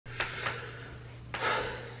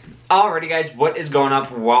Alrighty guys, what is going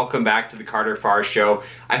up? Welcome back to the Carter Farr Show.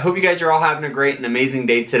 I hope you guys are all having a great and amazing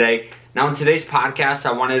day today. Now in today's podcast,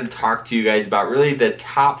 I wanted to talk to you guys about really the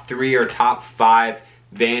top 3 or top 5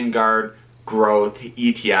 Vanguard growth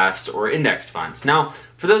ETFs or index funds. Now,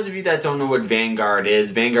 for those of you that don't know what Vanguard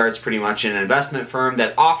is pretty much an investment firm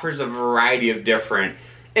that offers a variety of different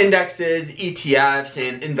indexes, ETFs,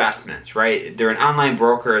 and investments, right? They're an online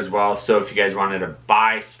broker as well, so if you guys wanted to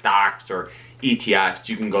buy stocks or ETFs,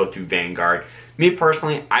 you can go through Vanguard. Me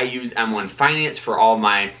personally, I use M1 Finance for all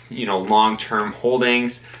my, long-term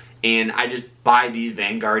holdings, and I just buy these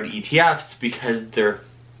Vanguard ETFs because they're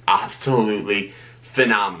absolutely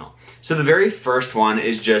phenomenal. So the very first one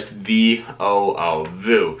is just VOO,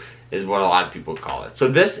 VOO is what a lot of people call it. So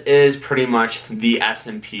this is pretty much the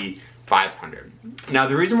S&P 500. Now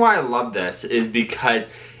the reason why I love this is because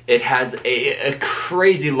it has a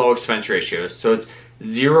crazy low expense ratio. So it's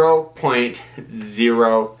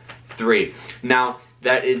 0.03. Now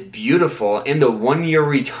that is beautiful, and the 1-year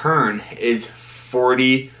return is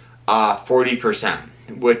 40%,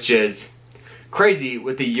 which is crazy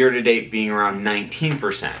with the year-to-date being around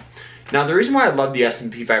 19%. Now the reason why I love the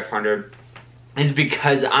S&P 500 is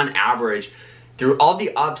because on average, through all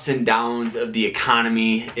the ups and downs of the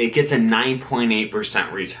economy, it gets a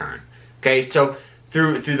 9.8% return. Okay, so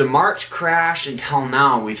through the March crash until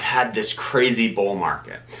now, we've had this crazy bull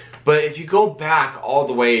market. But if you go back all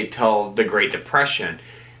the way till the Great Depression,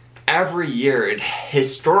 every year it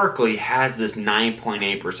historically has this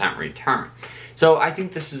 9.8% return. So I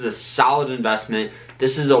think this is a solid investment.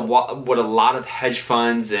 This is what a lot of hedge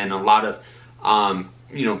funds and a lot of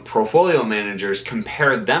portfolio managers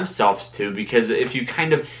compare themselves to, because if you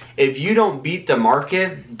don't beat the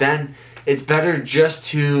market, then it's better just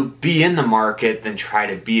to be in the market than try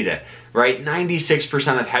to beat it, right?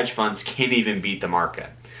 96% of hedge funds can't even beat the market,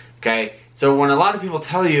 okay? So when a lot of people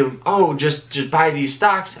tell you, oh, just buy these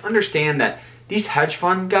stocks, understand that these hedge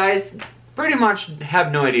fund guys pretty much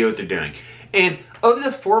have no idea what they're doing. And of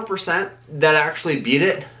the 4% that actually beat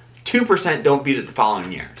it, 2% don't beat it the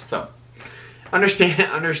following year. So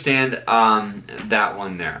understand that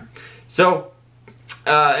one there. So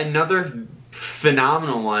another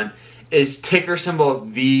phenomenal one is ticker symbol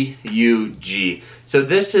VUG. So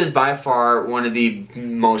this is by far one of the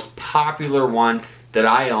most popular one that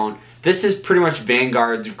I own. This is pretty much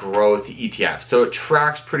Vanguard's growth ETF. So it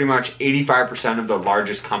tracks pretty much 85% of the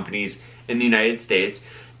largest companies in the United States.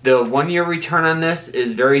 The 1-year return on this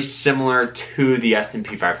is very similar to the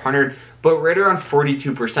S&P 500, but right around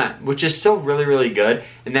 42%, which is still really, really good,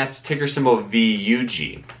 and that's ticker symbol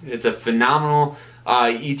VUG. It's a phenomenal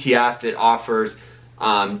ETF. It offers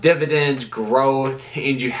dividends, growth,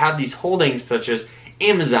 and you have these holdings such as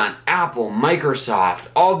Amazon, Apple, Microsoft,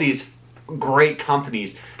 all these great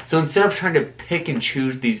companies. So instead of trying to pick and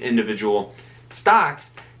choose these individual stocks,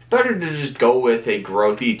 it's better to just go with a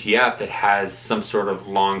growth ETF that has some sort of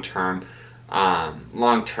long-term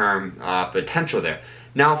potential there.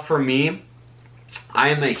 Now for me, I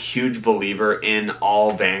am a huge believer in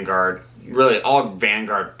all Vanguard, really all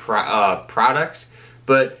Vanguard products,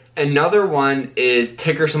 but another one is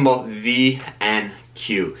ticker symbol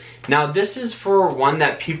VNQ. Now this is for one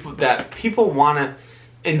that people want to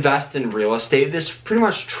invest in real estate. This pretty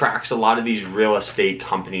much tracks a lot of these real estate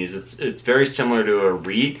companies. It's very similar to a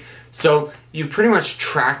REIT. So you pretty much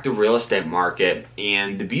track the real estate market,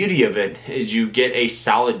 and the beauty of it is you get a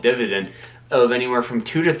solid dividend of anywhere from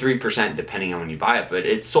 2 to 3% depending on when you buy it. But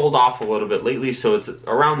it's sold off a little bit lately, so it's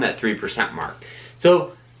around that 3% mark.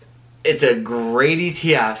 So it's a great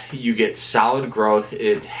ETF. You get solid growth.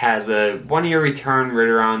 It has a 1-year return right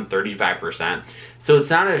around 35%. So it's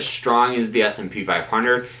not as strong as the S&P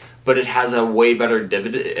 500, but it has a way better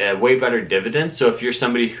dividend. So if you're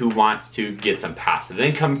somebody who wants to get some passive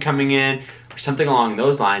income coming in or something along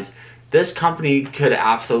those lines, this company could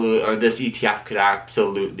absolutely, or this ETF could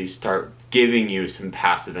absolutely start giving you some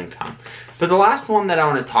passive income. But the last one that I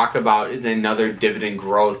want to talk about is another dividend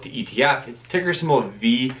growth ETF. It's ticker symbol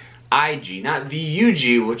VIG, not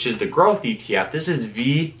VUG, which is the growth ETF. This is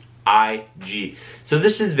VIG. So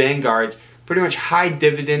this is Vanguard's pretty much high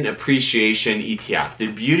dividend appreciation ETF. The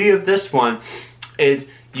beauty of this one is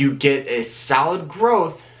you get a solid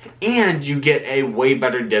growth and you get a way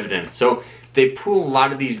better dividend. So they pool a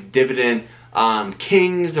lot of these dividend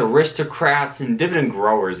kings, aristocrats, and dividend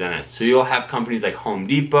growers in it. So you'll have companies like Home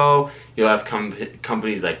Depot, you'll have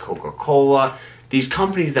companies like Coca-Cola, these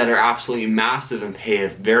companies that are absolutely massive and pay a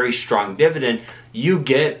very strong dividend. You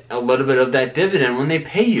get a little bit of that dividend when they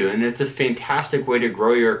pay you, and it's a fantastic way to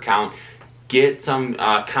grow your account, get some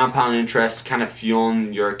compound interest kind of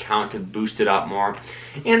fueling your account to boost it up more.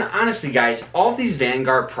 And honestly guys, all of these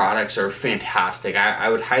Vanguard products are fantastic. I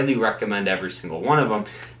would highly recommend every single one of them.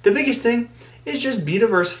 The biggest thing is just be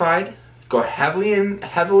diversified, go heavily in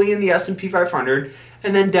the S&P 500,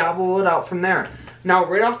 and then dabble it out from there. Now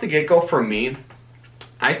right off the get-go for me,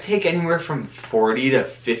 I take anywhere from 40 to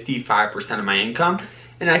 55% of my income,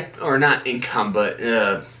 or not income, but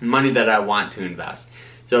money that I want to invest.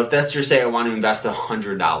 So if that's your say I want to invest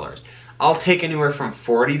 $100, I'll take anywhere from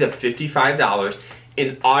 $40 to $55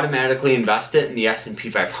 and automatically invest it in the S&P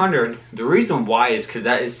 500. The reason why is because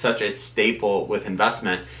that is such a staple with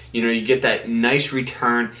investment. You know, you get that nice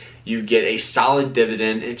return, you get a solid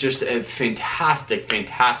dividend. It's just a fantastic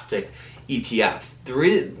ETF.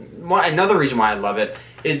 Another reason why I love it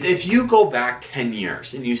is if you go back 10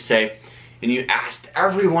 years and you asked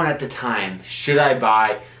everyone at the time, should I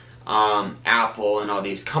buy Apple and all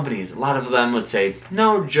these companies, a lot of them would say,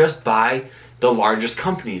 no, just buy the largest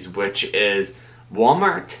companies, which is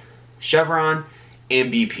Walmart, Chevron,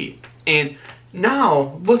 and BP. And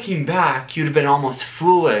now, looking back, you'd have been almost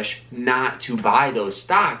foolish not to buy those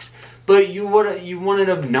stocks, but you wouldn't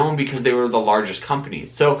have known because they were the largest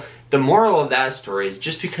companies. So the moral of that story is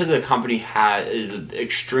just because a company is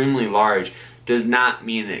extremely large does not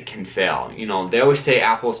mean it can fail. You know, they always say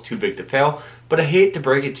Apple's too big to fail, but I hate to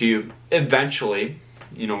break it to you, eventually,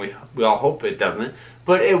 you know, we all hope it doesn't,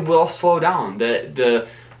 but it will slow down. The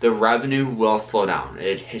revenue will slow down.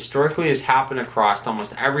 It historically has happened across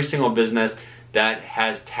almost every single business that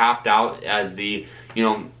has tapped out as the, you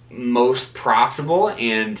know, most profitable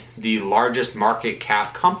and the largest market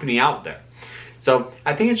cap company out there. So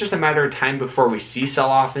I think it's just a matter of time before we see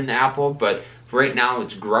sell-off in Apple, but right now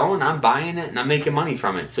it's growing, I'm buying it, and I'm making money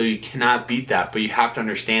from it. So you cannot beat that, but you have to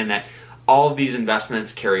understand that all of these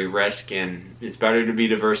investments carry risk, and it's better to be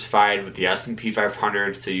diversified with the S&P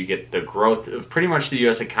 500 so you get the growth of pretty much the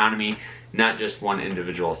US economy, not just one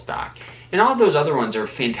individual stock. And all of those other ones are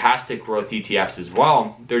fantastic growth ETFs as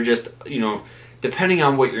well. They're just, you know, depending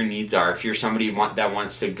on what your needs are. If you're somebody that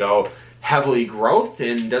wants to go heavily growth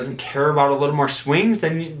and doesn't care about a little more swings,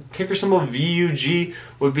 then ticker symbol VUG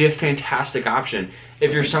would be a fantastic option.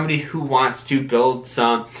 If you're somebody who wants to build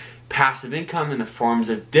some passive income in the forms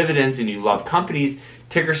of dividends and you love companies,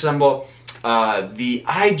 ticker symbol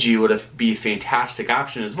VIG would be a fantastic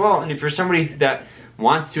option as well. And if you're somebody that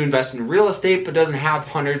wants to invest in real estate but doesn't have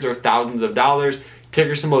hundreds or thousands of dollars,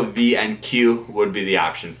 ticker symbol VNQ would be the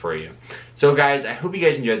option for you. So guys, I hope you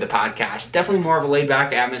guys enjoyed the podcast. Definitely more of a laid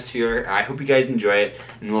back atmosphere. I hope you guys enjoy it,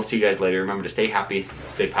 and we'll see you guys later. Remember to stay happy,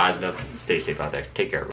 stay positive, and stay safe out there. Take care.